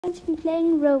going to be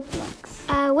playing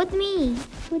Roblox. With me.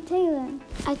 With Taylor.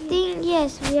 I think,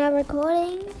 yes, we are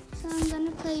recording. So I'm going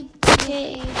to play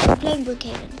Okay, we're playing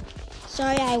Brookhaven.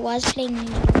 Sorry, I was playing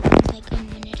Brookhaven like a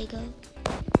minute ago.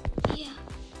 Yeah.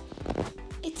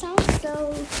 It sounds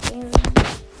so scary.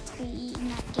 We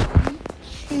not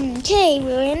getting. Okay,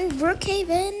 we're in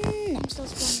Brookhaven. I'm still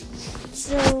spawning.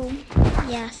 So,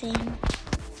 yeah, same.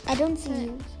 I don't see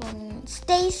you spawning.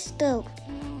 Stay still.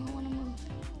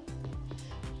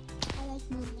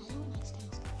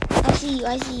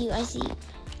 I see you.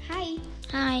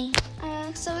 Hi.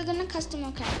 So we're gonna custom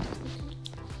our character.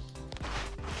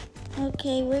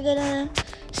 Okay, we're gonna.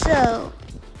 So,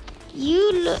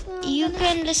 you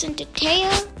can listen to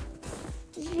Teya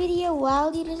this video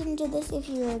while you listen to this. If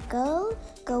you're a girl,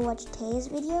 go watch Teya's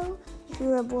video. If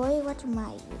you're a boy, watch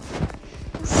my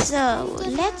video. So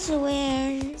let's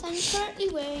wear. So I'm currently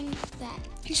wearing that.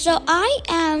 So I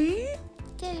am.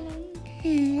 Taylor.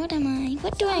 What am I?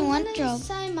 What do I want, job?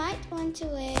 So I might want to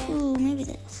wear Ooh, maybe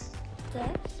this.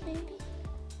 this, maybe.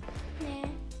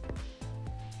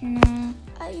 No.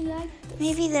 I like this.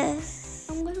 Maybe this.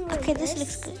 I'm gonna wear Okay, this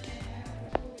looks good.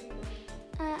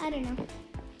 I don't know.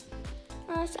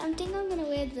 So I'm thinking I'm gonna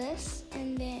wear this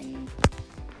and then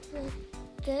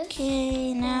with this.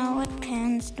 Okay, now what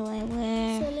pants do I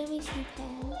wear? So let me see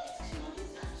pants.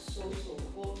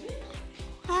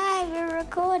 Hi, we're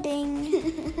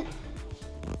recording.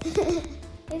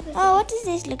 Oh, what does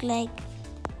this look like?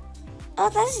 Oh,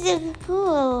 that's really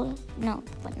cool. No,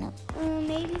 but no.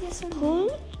 Maybe this one.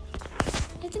 Cool?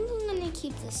 I think I'm gonna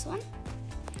keep this one,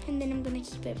 and then I'm gonna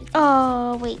keep everything.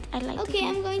 Oh, wait, I like this Okay,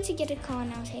 one. I'm going to get a car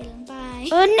now, Taylor. Bye.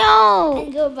 Oh, no.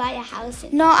 And go buy a house.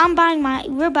 No,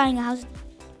 we're buying a house.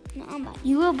 No, I'm buying.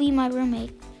 You will be my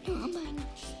roommate. No, I'm buying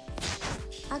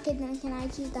it. Okay, then can I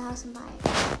choose the house and buy it?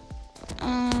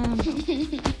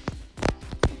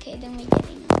 Okay, then we're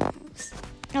getting a house.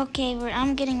 Okay,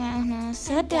 I'm getting my own house.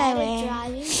 So what do I wear?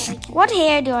 Driving, but I can What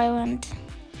hair do I want?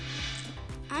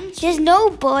 I'm There's no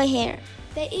boy hair.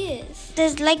 There is.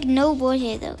 There's like no boy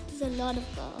hair though. There's a lot of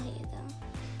girl hair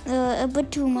though. A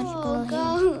bit too much girl hair.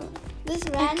 Girl. This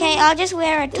random. Okay, I'll just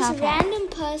wear a This top hat. random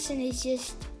person is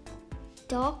just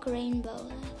dark rainbow.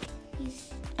 Like he's.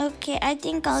 Okay, I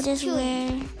think I'll just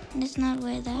wear. Let's not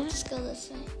wear I'll that. just go this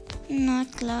way.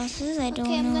 Not glasses. I don't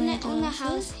Okay, I'm know gonna what own a glasses.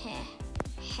 house hair.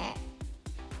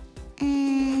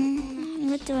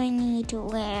 What do I need to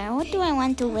wear? What do I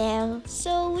want to wear?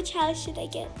 So which house should I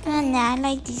get? Nah, I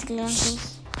like these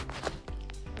glasses.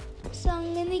 So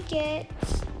I'm gonna get.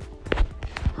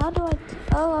 How do I?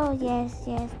 Oh, yes,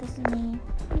 this is me.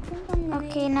 I think I'm gonna.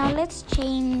 Okay, now let's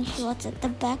change what's at the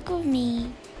back of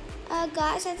me.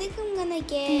 Guys, I think I'm gonna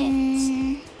get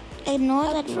Ignore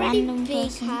a that pretty random big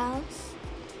person. house.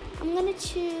 I'm gonna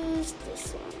choose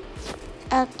this one.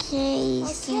 Okay,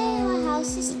 Okay, my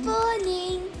house is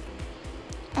spawning.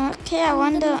 Okay,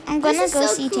 I'm gonna go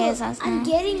see Teya's house now. I'm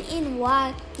getting in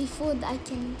before I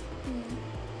can.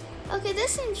 Okay,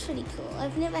 this seems pretty cool.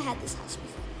 I've never had this house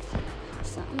before.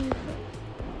 So I'm gonna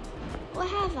put. What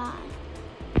have I?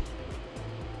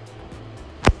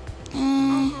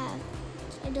 I have.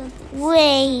 I don't think.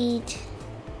 Wait.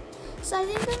 So I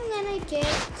think I'm gonna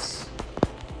get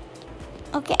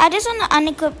Okay, I just wanna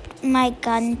unequip my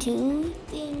gun too.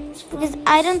 things Because from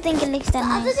I don't think it looks that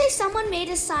The other nice. day, someone made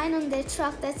a sign on their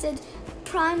truck that said,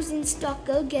 "Prime's in stock.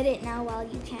 Go get it now while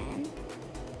you can."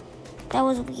 That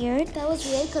was weird. That was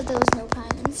weird because there was no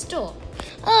Prime in the store.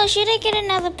 Oh, should I get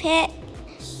another pet?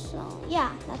 So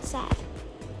yeah, that's sad.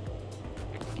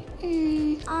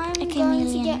 I'm A going to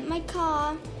chameleon. get my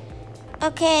car.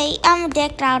 Okay, I'm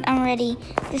decked out. I'm ready.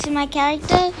 This is my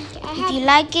character. If you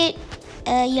like it,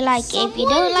 you like it. If you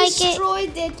don't like it,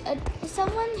 destroyed it.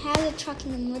 Someone has a truck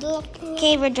in the middle of the road.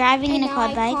 okay, we're driving in a now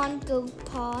quad I bike can't go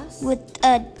past. with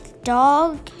a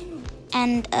dog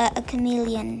and a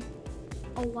chameleon.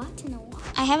 A what and a what?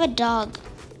 I have a dog.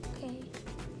 Okay.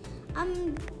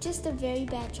 I'm just a very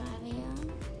bad driver, yeah.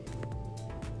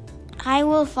 I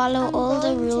will follow I'm all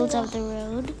the going to rules the- of the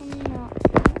road. I'm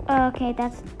not. Okay,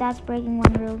 that's breaking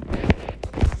one rule.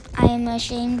 I am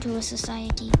ashamed to a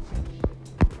society.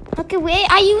 Okay, where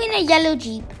are you in a yellow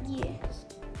Jeep? Yes.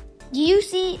 Do you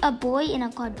see a boy in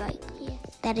a quad bike? Yes.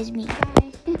 That is me.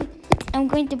 Bye. I'm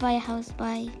going to buy a house.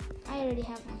 Bye. I already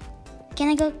have one. Can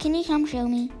I go? Can you come show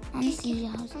me? I want to see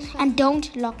your house. Okay. And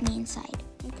don't lock me inside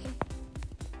Okay.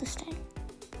 this time.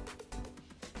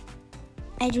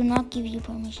 I do not give you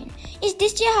permission. Is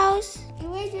this your house?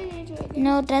 Wait.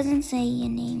 No, it doesn't say your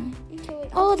name. Okay, wait.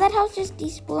 Oh, that house just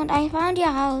despawned. I found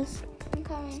your house. I'm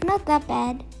coming. It's not that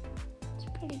bad. It's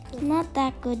pretty It's good. not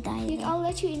that good either. I'll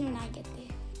let you in when I get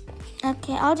there.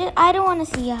 Okay, I don't want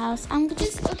to see your house.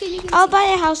 I'll buy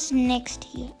a house next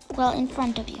to you. Well, in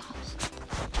front of your house.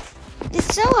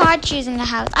 It's so hard choosing a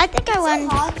house. I think I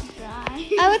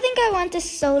want a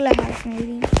solar house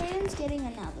maybe. Karen's getting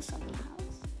another solar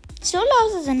house. Solar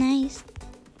houses are nice.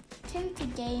 Tim to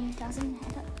game doesn't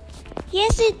matter.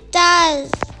 Yes, it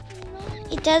does.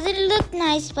 No. It doesn't look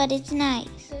nice, but it's nice.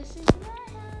 This is my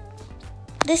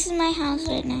house. This is my house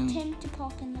right now. Tim to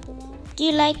park in the garage. Do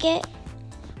you like it?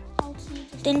 I'll see you.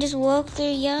 Then just walk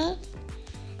through here.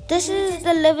 This is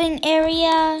the living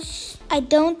area. I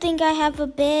don't think I have a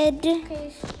bed.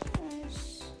 Okay.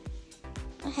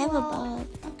 I have a bed.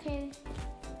 Okay.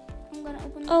 I'm gonna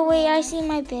open. Oh wait, I see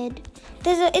my bed.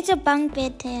 It's a bunk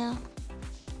bed, Teya.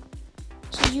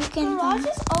 So you can.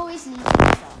 Garages always need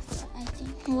disaster, I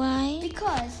think. Why?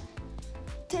 Because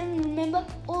Tim, remember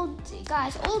all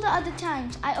the other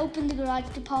times I opened the garage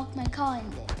to park my car in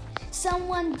there.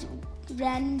 Someone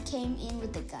random came in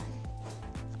with a gun.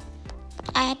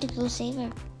 I had to go save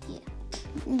her. Yeah.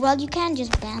 Well, you can't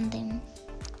just ban them.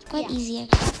 It's quite easy.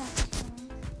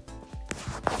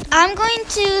 I'm going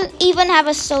to even have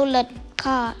a solar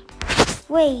car.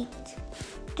 Wait,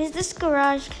 does this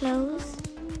garage close?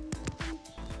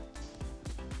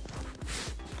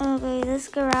 Okay, this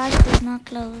garage does not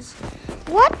close.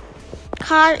 What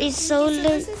car is solar? So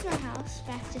this is my house,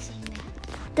 practicing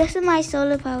that. This is my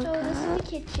solar powered So car. this is the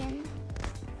kitchen.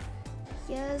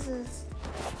 Here's the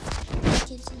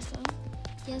kitchen store.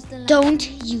 Here's the Don't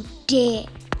you dare.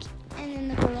 And then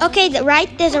the garage. Okay,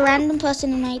 there's a random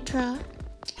person in my truck.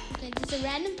 Okay, there's a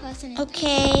random person in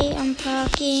Okay, I'm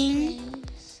parking.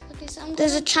 Okay, so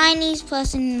There's a Chinese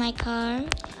person in my car.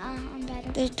 I'm bad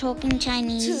at They're talking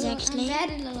Chinese, too. actually. I'm bad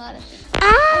at a lot of things.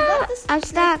 Ah! this I'm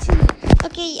stuck.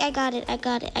 Okay, I got it.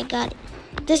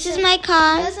 This is my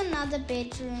car. Here's another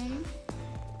bedroom.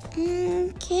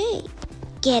 Okay.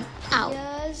 Get out.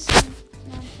 Here's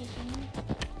not kitchen.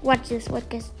 Watch this.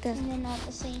 What is this? And they're not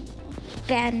the same.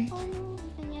 Ben. Oh no.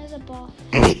 And here's a bar.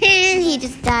 He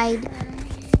just died.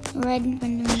 Right in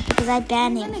front of me because I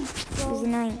banned him. It was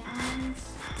annoying.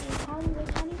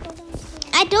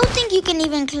 I don't think you can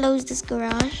even close this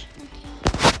garage.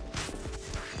 Okay.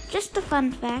 Just a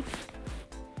fun fact.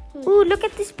 Ooh, look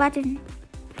at this button.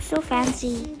 It's so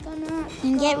fancy.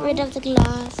 And get rid of the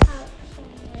glass.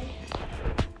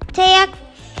 Teya.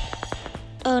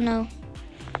 Oh no.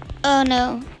 Oh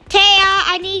no. Teya,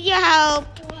 I need your help.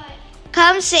 What?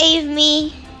 Come save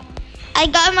me. I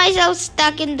got myself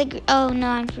stuck in the... Oh no,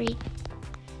 I'm free.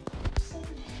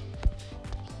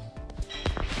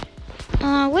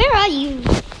 Where are you?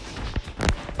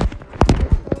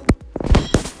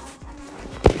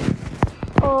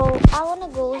 Oh, I want to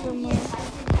go somewhere.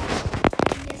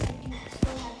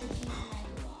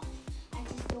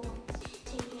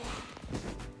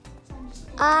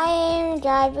 I'm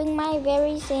driving my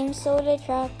very same solar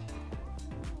truck.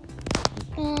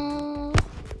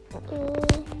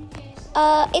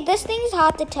 This thing is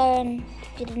hard to turn.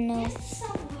 If you didn't know.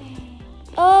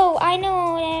 Oh, I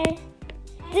know where.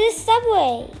 This is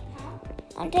Subway.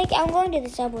 I'm going to the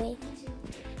Subway.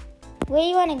 Where do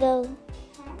you want to go?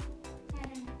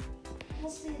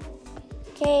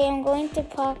 Okay, I'm going to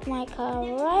park my car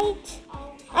right.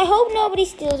 I hope nobody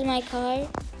steals my car.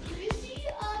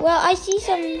 Well, I see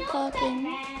some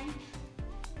parking.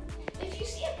 If you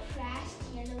see a crashed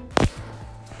yellow,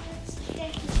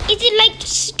 Is it like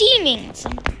steaming or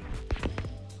something?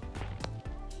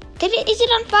 Is it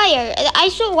on fire? I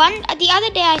saw one the other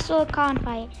day. I saw a car on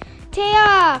fire.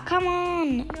 Teya, come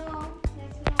on. no,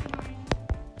 that's not mine.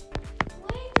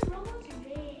 Why is the robot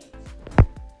red?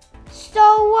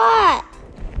 So what?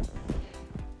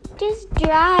 Just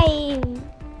drive.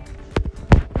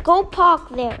 Go park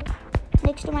there,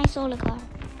 next to my solar car.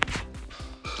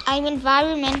 I'm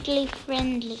environmentally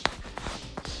friendly.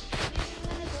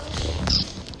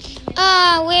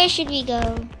 Where should we go?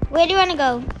 Where do you want to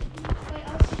go?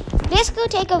 Let's go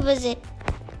take a visit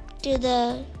to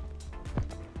the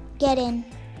get in.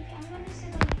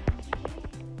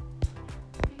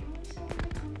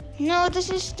 No, this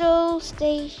is still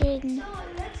station. No,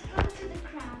 let's go to the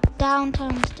crown.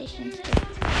 Downtown station.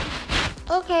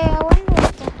 Okay, I wonder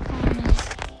what that crown is.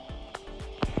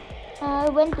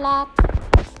 It went black.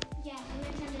 Yeah, we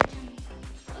went to the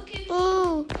tunnel. Okay.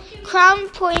 Ooh, Crown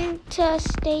Pointer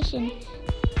Station.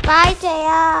 Bye,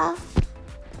 Teya.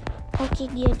 Okay,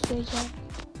 good.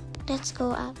 Let's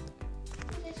go up.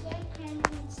 This way, Crown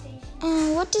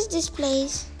Station. What is this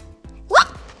place? What?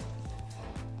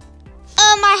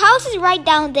 My house is right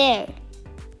down there.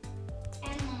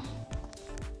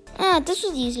 And This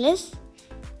was useless.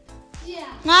 yeah.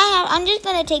 Now I'm just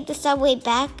gonna take the subway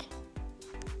back.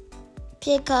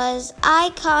 because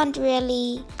I can't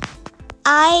really.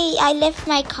 I left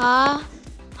my car.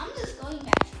 I'm just going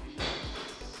back to my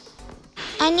house.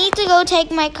 I need to go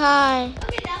take my car.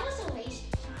 Okay, that was a waste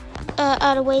of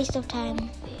time. A waste of time.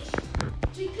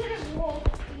 We could have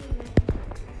walked either.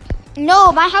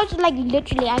 No, my house is like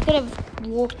literally. I could have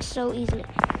walked so easily.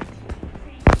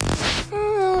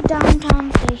 Oh,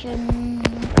 downtown station.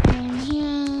 I'm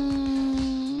here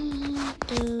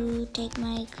to take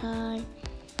my car.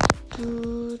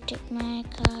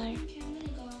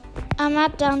 I'm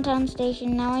at downtown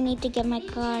station. Now I need to get my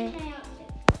car.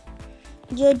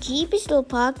 Your Jeep is still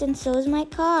parked and so is my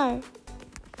car.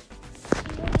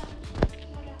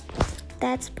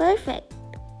 That's perfect.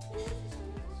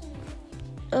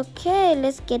 Okay,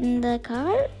 let's get in the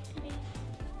car.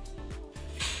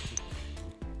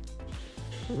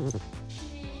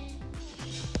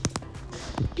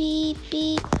 Beep,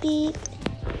 beep, beep.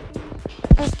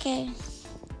 Okay.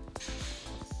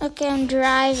 Okay, I'm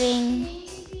driving.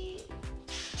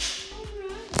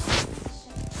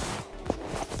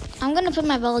 I'm gonna put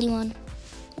my volume on.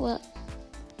 What?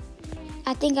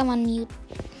 I think I'm on mute.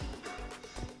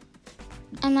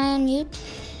 Am I on mute?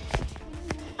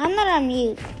 I'm not on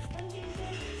mute.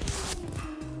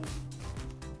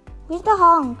 Where's the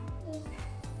honk?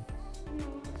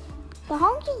 The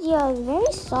honk is here is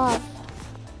very soft.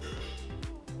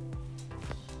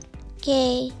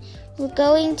 Okay, we're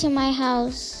going to my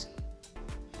house.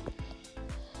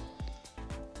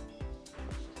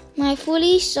 My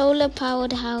fully solar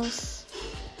powered house.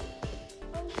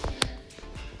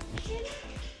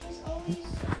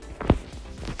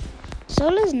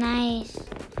 Solar's nice,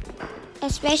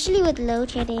 especially with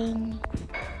load shedding.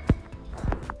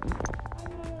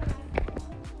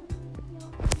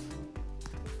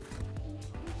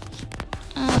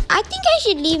 I think I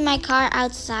should leave my car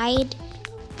outside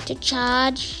to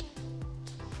charge.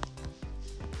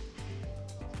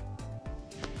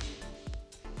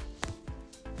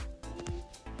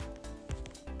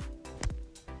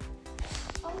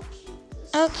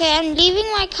 Okay, I'm leaving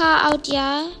my car out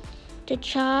here to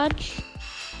charge.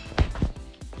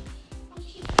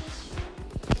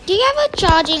 Do you have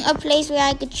a place where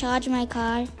I could charge my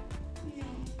car? No.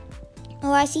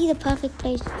 Oh, I see the perfect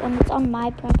place, and it's on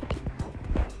my property.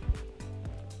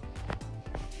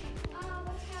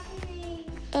 What's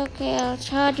happening? Okay, I'll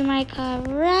charge my car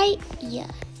right here.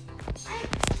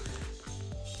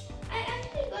 I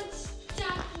actually got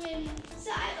stuck when...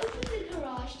 So I opened the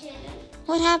garage, Taylor.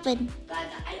 What happened? Guys,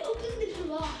 I opened the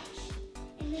garage,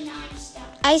 and then now I'm stuck.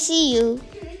 I see you.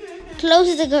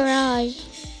 Close the garage.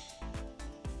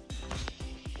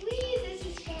 Wee, this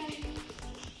is fun.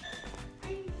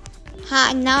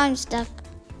 Ha, now I'm stuck.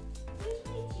 Where's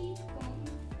my Jeep gone?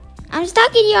 I'm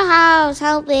stuck in your house.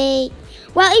 Help me.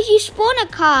 Well, if you spawn a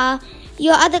car,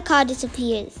 your other car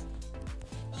disappears.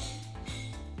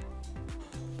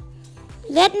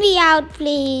 Let me out,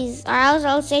 please, or else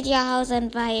I'll set your house on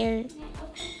fire.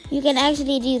 You can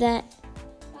actually do that.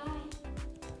 Bye.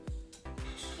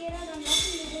 Get out, I'm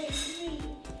locking the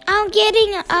door. 3, I'm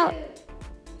getting out.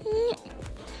 2,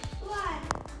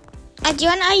 1.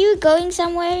 John, are you going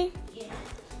somewhere? Yeah.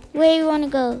 Where you want to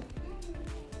go?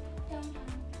 Downtown.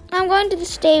 I'm going to the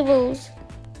stables.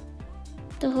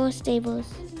 The horse stables.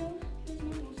 There's no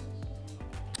horses.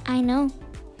 I know.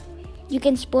 You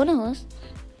can spawn a horse.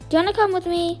 Do you want to come with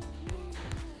me?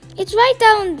 It's right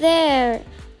down there.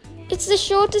 It's the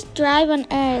shortest drive on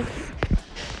earth.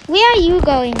 Where are you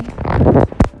going?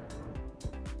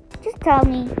 Just tell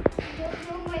me. I don't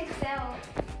know myself.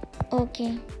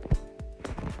 Okay.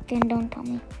 Then don't tell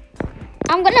me.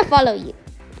 I'm gonna follow you.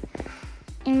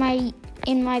 In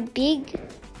my big.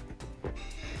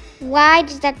 Why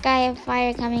does that guy have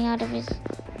fire coming out of his? I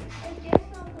guess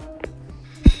I'll go down.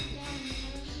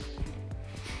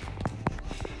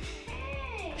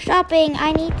 Hey! Shopping.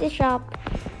 I need to shop.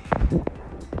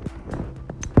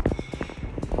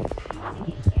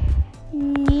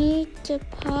 Need to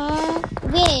park.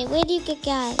 Where do you get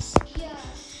gas? Yeah.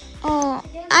 Oh,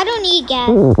 I don't need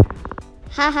gas.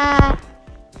 Haha.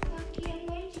 Okay, I'm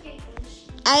going to get groceries.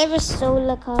 I have a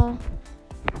solar car.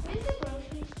 Where's the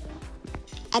grocery store?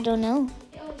 I don't know.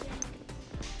 Oh, yeah.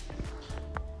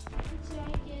 It's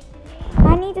right here.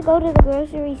 I need to go to the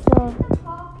grocery store. The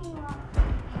parking lot.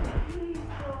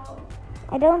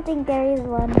 I don't think there is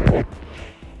one.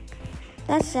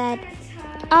 That's sad.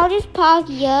 I'll just park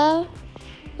here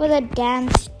by the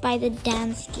dance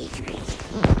gate.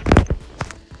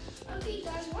 Okay,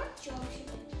 guys, what job should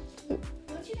I do?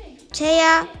 What should I do?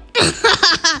 Teya,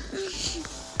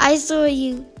 I saw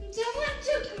you. Someone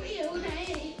took me away.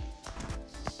 Okay.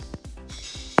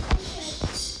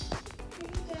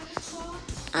 Bring that car.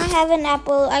 I have an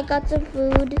apple. I got some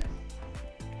food.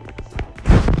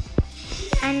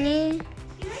 I need.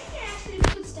 You can actually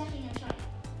put stuff in your toilet.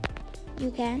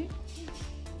 You can?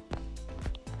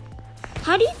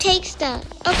 How do you take stuff?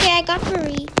 Okay, I got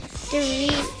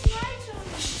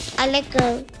I let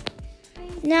go.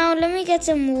 Now let me get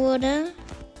some water.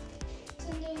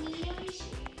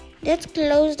 Let's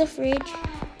close the fridge.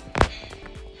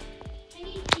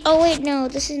 Oh wait, no,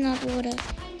 this is not water.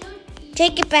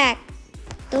 Take it back.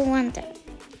 Don't want that.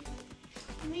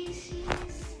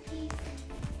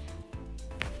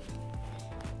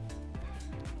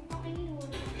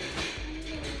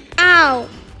 Ow!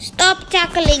 Stop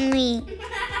tackling me.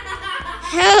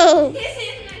 Help!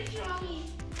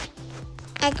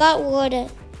 I got water.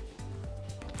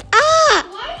 Ah!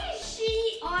 Why is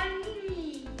she on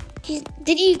me?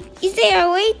 Is there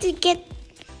a way to get...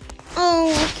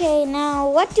 Oh, okay,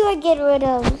 now what do I get rid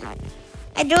of?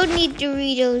 I don't need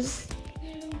Doritos.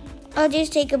 I'll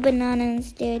just take a banana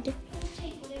instead.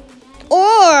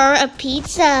 Or a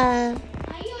pizza.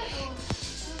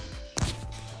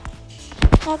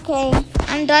 Okay,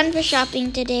 I'm done for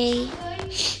shopping today.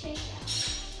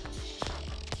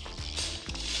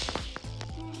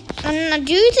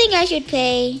 Do you think I should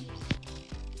pay?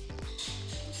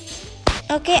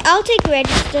 Okay, I'll take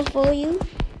register for you.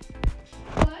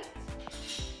 What?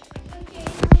 Okay,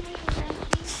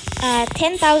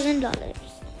 $10,000.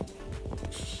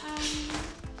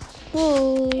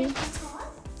 Ooh.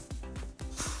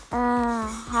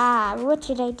 What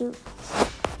should I do?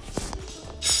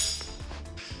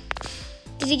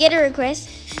 Did you get a request?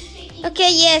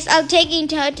 Okay, yes, I'm taking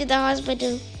her to the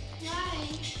hospital.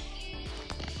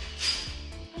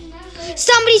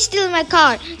 Somebody's stealing my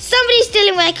car. Somebody's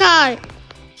stealing my car.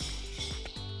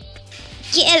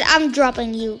 Yeah, I'm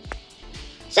dropping you.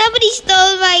 Somebody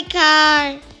stole my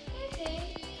car.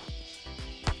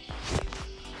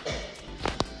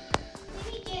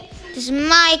 This is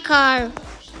my car.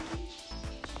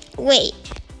 Wait,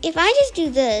 if I just do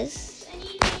this.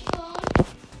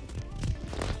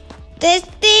 There's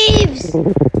thieves.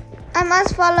 I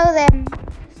must follow them.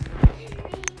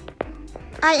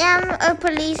 I am a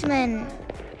policeman.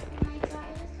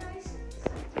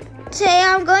 Say,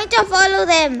 I'm going to follow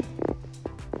them.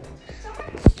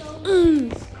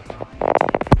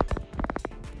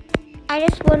 I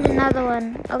just spawned another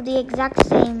one of the exact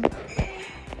same.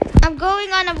 I'm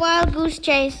going on a wild goose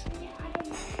chase.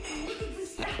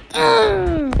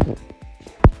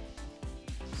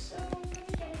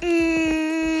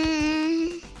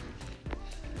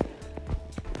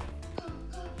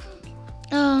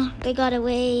 Oh, they got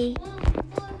away.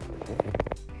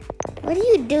 What are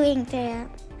you doing, Teya?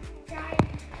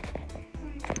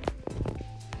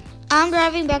 I'm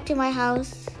driving back to my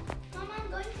house. Mom, I'm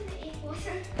going to the airport.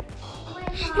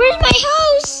 Where's my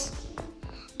house?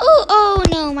 Oh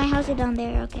no, my house is down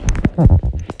there. Okay.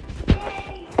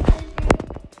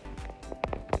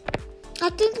 I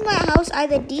think my house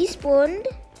either despawned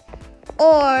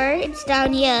or it's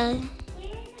down here.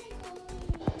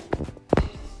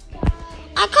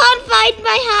 I can't find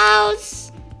my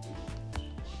house.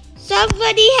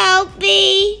 Somebody help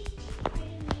me.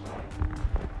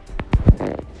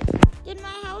 Did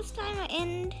my house timer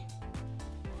end?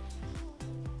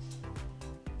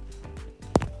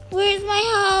 Where's my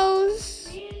house?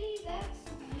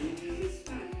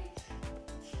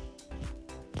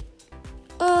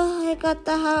 Oh, I got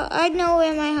the house. I know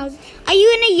where my house is. Are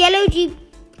you in a yellow Jeep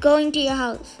going to your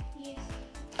house? Yes.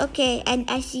 Okay, and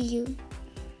I see you.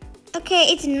 Okay,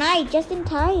 it's night, just in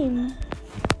time.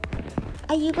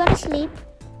 Are you gonna sleep?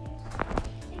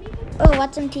 Oh,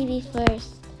 watch some TV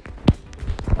first.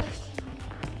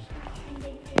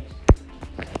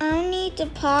 I need to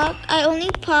park. I only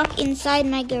park inside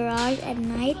my garage at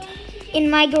night. In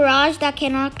my garage that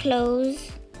cannot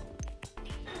close.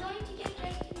 I'm going to get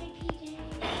dressed in my PJs.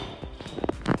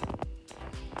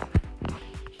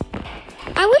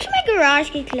 I wish my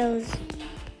garage could close.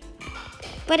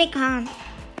 But it can't. So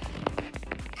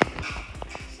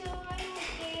I will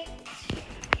get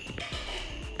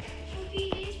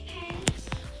PJs, pants.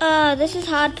 This is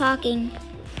hard parking.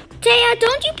 Teya,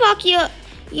 don't you park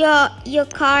your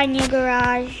car in your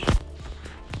garage?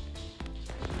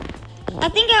 I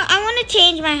think I want to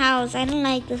change my house. I don't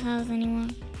like this house anymore.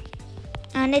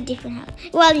 I want a different house.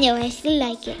 Well, no, I still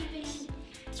like it.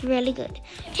 It's really good.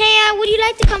 Teya, would you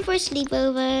like to come for a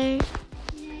sleepover?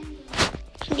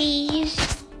 Please.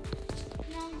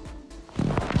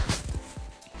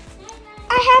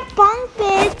 I have bunk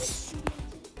beds.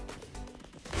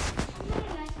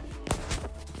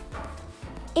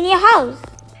 In your house?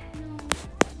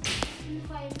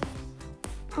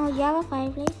 Oh, you have a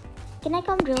fireplace? Can I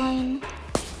come join?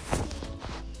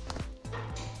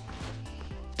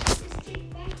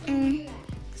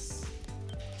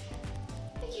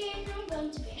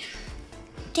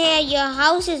 Teya, your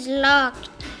house is locked.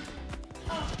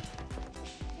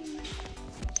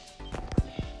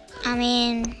 I'm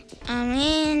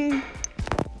in.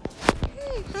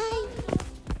 Hi.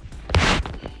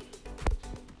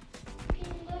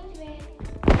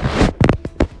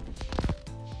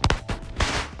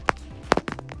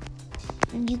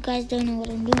 You guys don't know what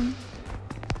I'm doing.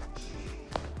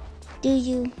 Do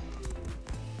you?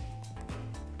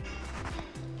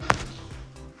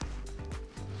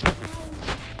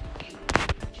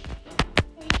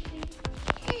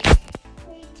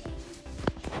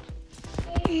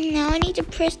 Now I need to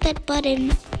press that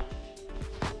button.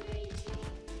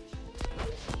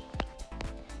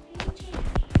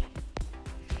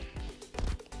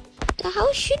 The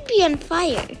house should be on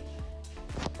fire.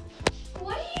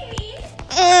 What do you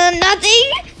mean? Nothing.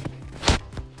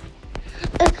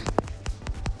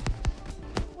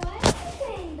 Why are you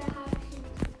saying the house is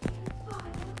on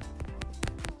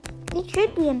fire? It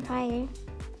should be on fire.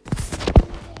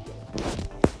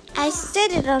 I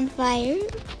set it on fire.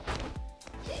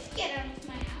 Just get out of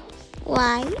my house.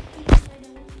 Why? Because I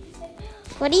don't want you to say no.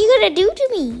 What are you gonna do to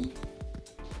me?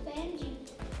 Ban you.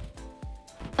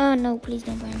 Oh no, please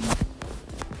don't burn me.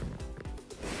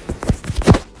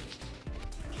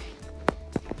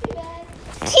 Too bad.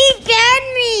 She banned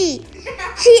me!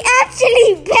 She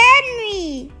actually banned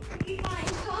me! Be fine.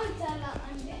 Can't tell that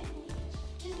unban you.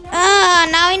 Just no,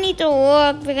 Now I need to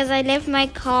walk because I left my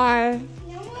car.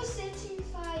 no more setting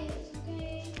fires,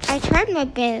 okay? I tried my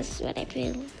best, but I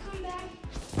failed. Come back.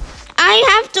 I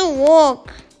have to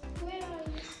walk. Where are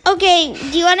you? Okay,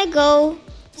 do you wanna go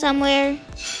somewhere? Let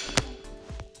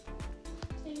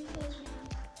me close my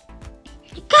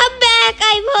house. Come back,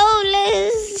 I'm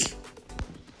homeless.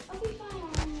 I'll be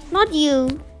fine. Not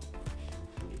you.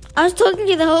 I was talking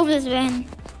to the homeless man.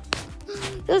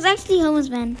 It was actually a homeless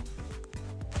man.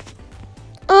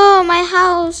 Oh, my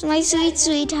house, my sweet,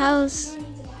 sweet house. No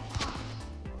need to buy a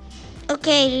house.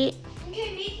 Okay,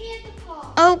 Okay, meet me at the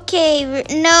park. okay.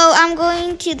 No, I'm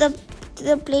going to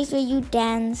the place where you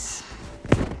dance.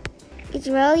 It's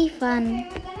really fun. Okay,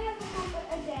 we're gonna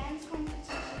have a dance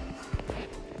competition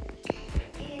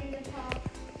in the park.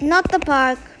 Not the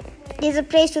park. There's a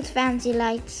place with fancy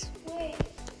lights. Wait,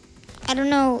 I don't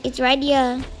know. It's right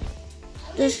here.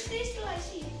 this till I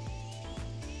see it.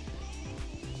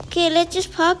 Okay, let's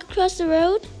just park across the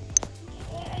road.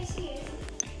 Wait, I see it.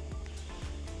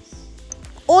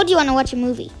 Or do you want to watch a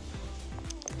movie?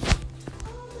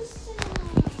 Oh, the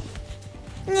cinema.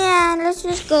 Yeah, let's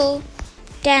just go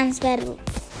dance battle.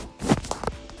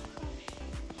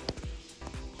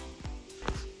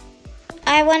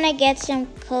 I want to get some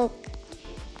Coke.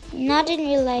 Not in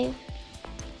real life.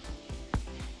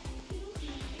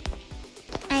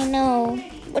 I know.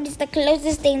 What is the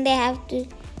closest thing they have to?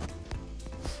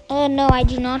 Oh no, I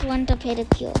do not want a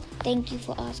pedicure. Thank you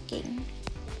for asking.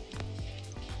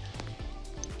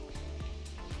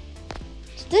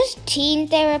 Is this teen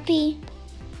therapy?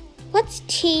 What's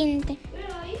teen?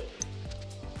 Where are you?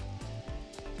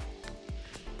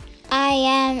 I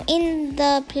am in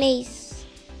the place.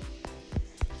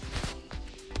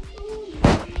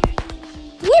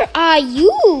 Where are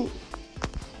you?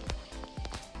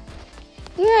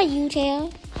 Where are you,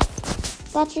 Teya?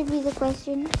 That should be the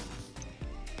question.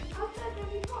 Outside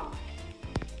the park.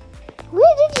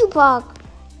 Where did you park?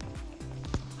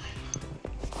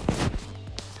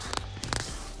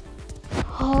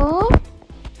 Huh?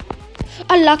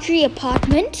 A luxury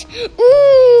apartment?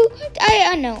 Ooh,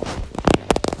 I know.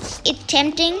 It's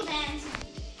tempting. Dance.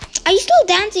 Are you still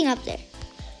dancing up there?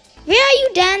 Where are you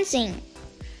dancing?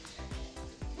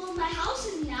 Well, my house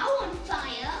is now on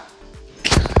fire.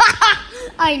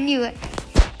 I knew it.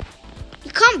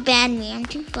 You can't ban me. I'm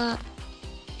too far.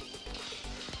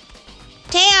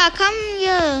 Teya, come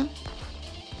here.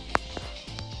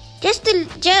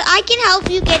 I can help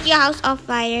you get your house off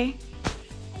fire.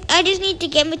 I just need to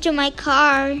get me to my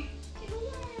car.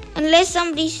 Unless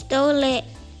somebody stole it.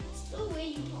 Still where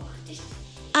you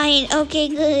parked. Okay,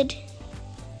 good.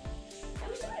 I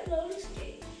was on a roller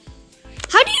skate.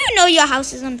 How do you know your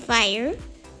house is on fire?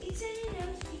 It's in a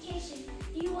notification.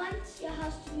 You want your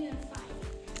house to be on fire.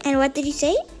 And what did you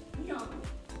say? No.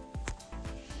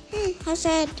 How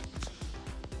sad.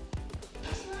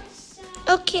 It's not sad.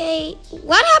 Okay,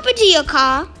 what happened to your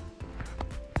car?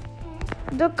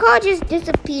 The car just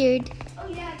disappeared. Oh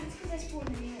yeah, that's because I spawned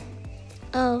in here.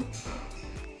 Oh.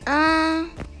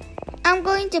 I'm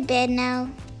going to bed now.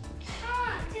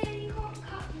 Then you can't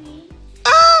cut me.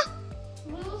 Ah!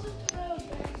 Rules of the road,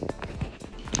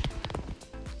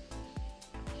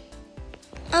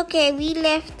 guys. Okay, we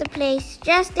left the place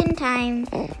just in time.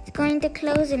 It's going to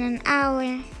close in an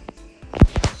hour.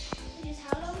 Just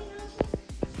how long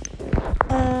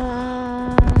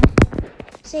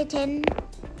say 10,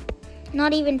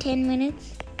 not even 10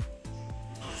 minutes.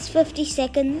 It's 50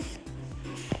 seconds.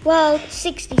 Well,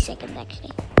 60 seconds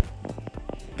actually.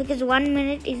 Because 1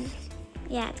 minute is,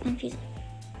 yeah, it's confusing.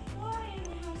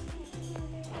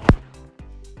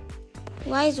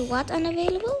 Why is what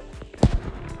unavailable?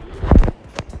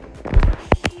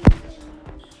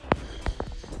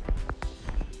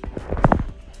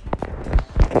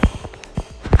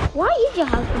 Why is your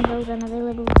house windows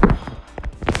unavailable?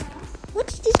 What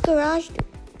does this garage do?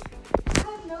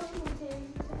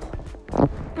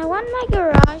 I want my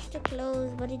garage to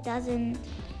close, but it doesn't.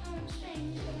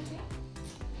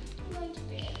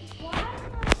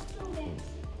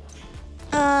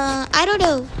 I don't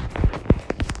know.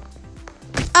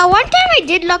 One time I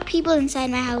did lock people inside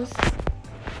my house.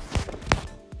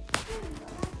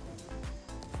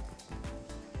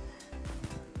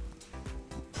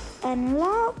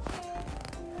 Unlock.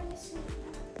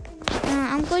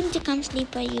 I'm going to come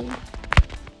sleep by you.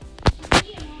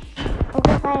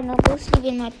 Okay, fine. I'll go sleep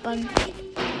in my bunk.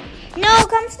 No,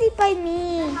 come sleep by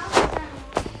me.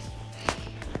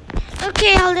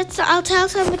 Okay, I'll tell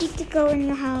somebody to go in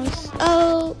your house.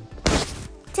 Oh,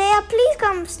 Teya, please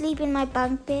come sleep in my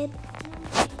bunk bed.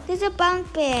 There's a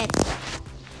bunk bed.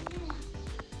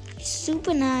 It's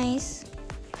super nice.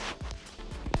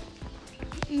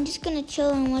 I'm just gonna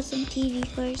chill and watch some TV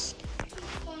first.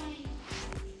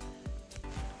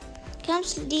 Come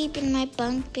sleep in my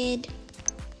bunk bed.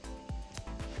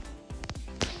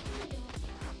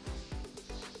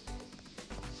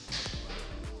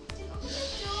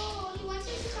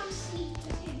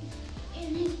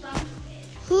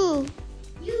 Who?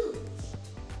 You.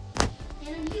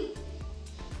 And you.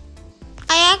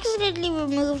 I accidentally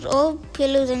removed all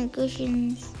pillows and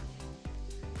cushions.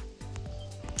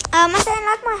 Must I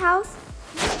unlock my house?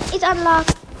 It's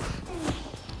unlocked.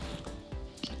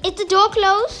 Is the door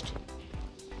closed?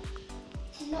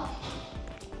 No.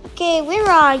 Okay, where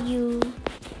are you?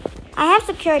 I have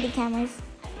security cameras.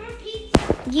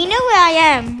 Do you know where I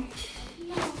am?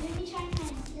 No, let me try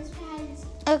mine. This has.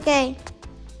 Okay.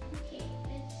 Okay,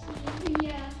 let's see.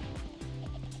 Yeah.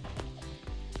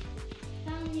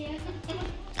 Down here.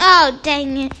 Oh,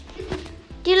 dang it.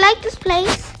 Do you like this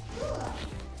place?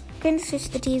 I'm going to switch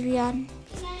the TV on.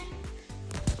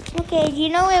 Okay, do you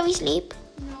know where we sleep?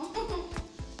 No.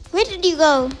 Where did you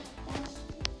go?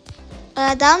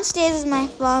 Downstairs is my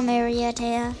farm area,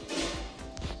 Teya.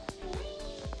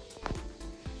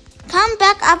 Come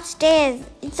back upstairs.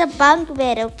 It's a bunk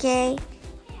bed, okay?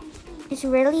 It's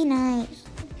really nice.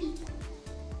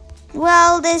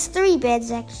 Well, there's 3 beds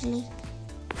actually.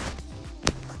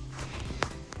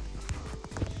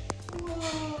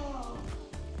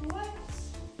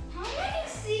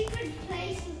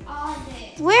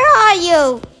 Where are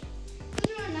you?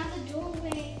 Through another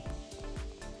doorway.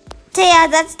 Teya,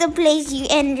 that's the place you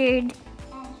entered.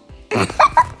 Oh.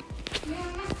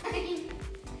 Never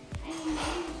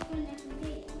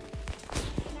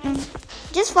mind.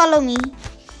 Just follow me.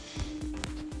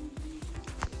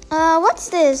 What's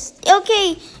this?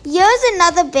 Okay, here's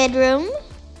another bedroom.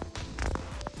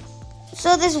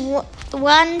 So there's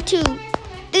 1, 2.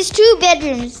 There's 2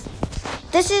 bedrooms.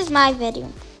 This is my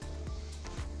bedroom.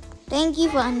 Thank you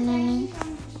for unlearning.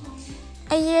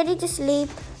 Are you ready to sleep?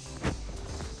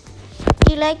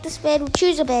 Do you like this bed?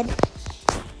 Choose a bed.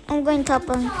 I'm going top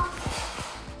one.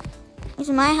 It's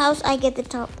my house. I get the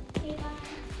top.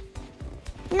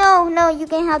 No, you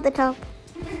can have the top.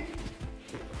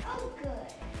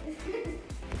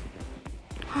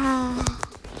 Oh,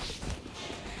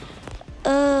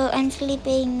 good. I'm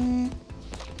sleeping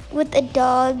with a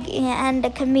dog and a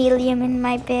chameleon in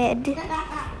my bed.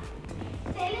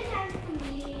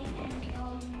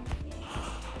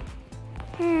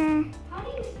 How do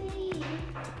you sleep?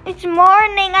 It's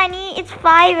morning. It's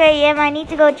 5 a.m. I need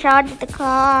to go charge the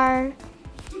car.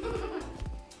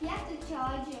 You have to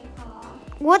charge your car.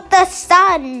 With the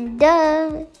sun,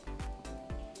 duh.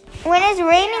 When it's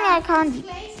raining, I can't.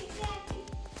 Place exactly.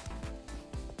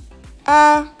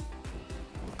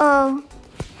 Oh.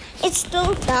 It's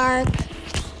still dark.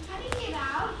 How do you get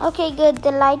out? Okay, good.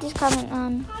 The light is coming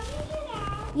on. How do you get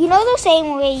out? You know the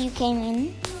same way you came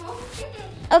in?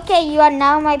 No. Okay, you are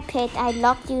now my pet. I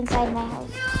locked you inside my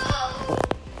house.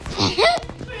 No.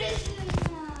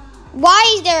 Prisoner.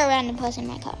 Why is there a random person in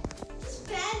my car? Just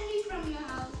ban me from your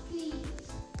house, please.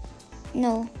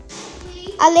 No.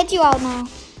 Please. I'll let you out now. I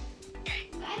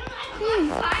can't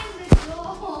find the door.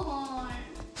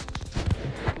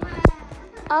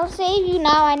 I'll save you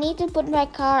now. I need to put my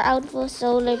car out for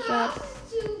solar job.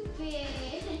 Stupid.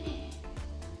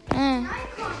 Mm. I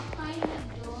can't find the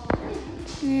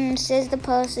door. Says the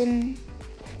person.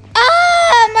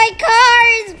 Ah, my car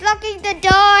is blocking the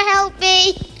door. Help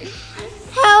me.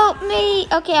 Help me.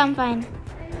 Okay, I'm fine.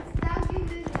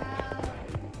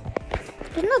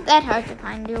 It's not that hard to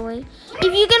find your way.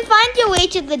 If you can find your way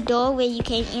to the door where you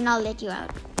came in, I'll let you out.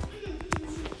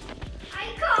 I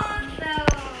can't though.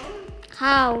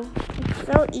 How? It's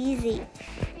so easy.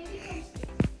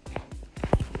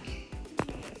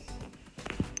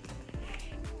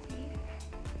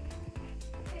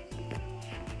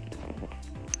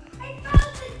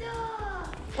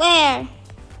 Where?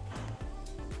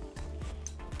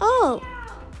 Oh.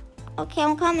 Okay,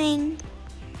 I'm coming.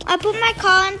 I put my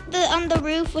car on the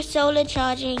roof for solar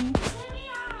charging.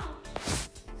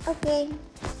 Okay.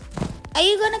 Are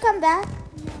you gonna come back?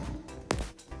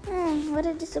 What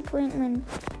a disappointment.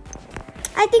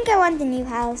 I think I want the new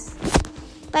house.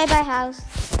 Bye-bye house.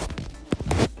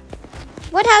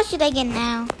 What house should I get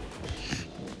now?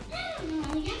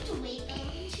 You have to wait,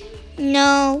 don't you?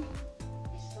 No.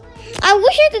 I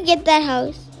wish I could get that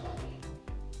house.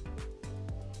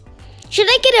 Should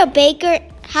I get a baker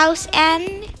house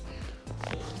and?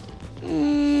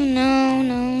 No.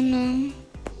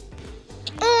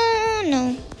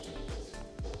 No.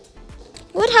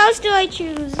 What house do I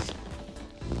choose?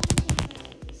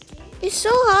 It's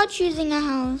so hard choosing a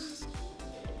house.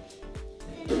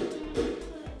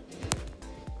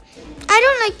 I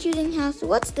don't like choosing house.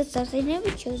 What's this house? I've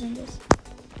never chosen this.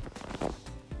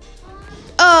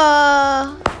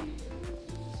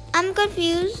 I'm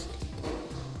confused.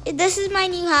 This is my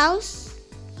new house.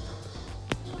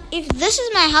 If this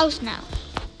is my house now,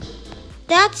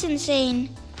 that's insane.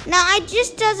 Now it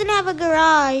just doesn't have a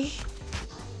garage.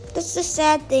 That's the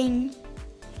sad thing.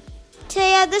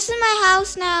 Teya, this is my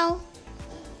house now.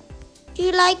 Do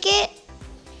you like it?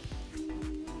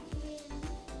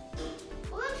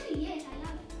 Well, actually, yes, I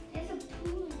love it. There's a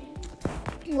pool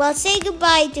in it. Well, say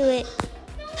goodbye to it.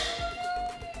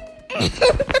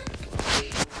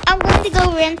 I'm going to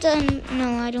go rent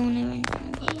No, I don't want to rent one.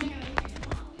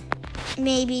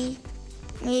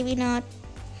 Maybe not.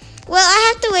 Well,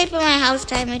 I have to wait for my house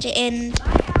timer to end.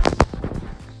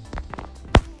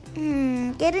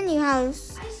 Get a new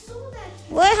house. I saw that.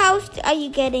 What house are you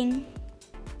getting?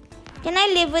 Can I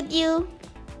live with you?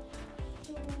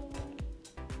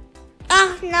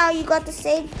 No, you got the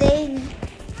same thing.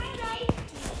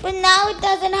 But now it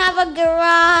doesn't have a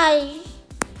garage.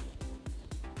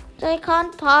 So I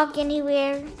can't park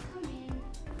anywhere.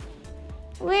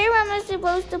 Where am I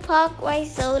supposed to park my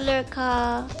solar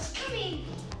car?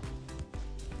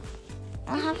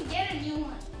 Get a new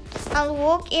one. I'll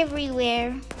walk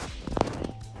everywhere.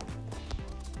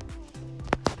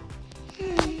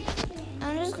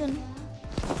 I'm just gonna...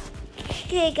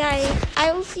 Okay guys,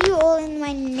 I will see you all in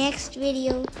my next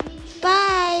video.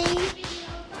 Bye.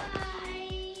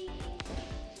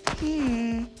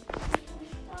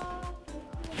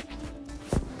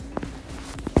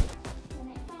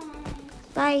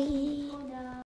 Bye.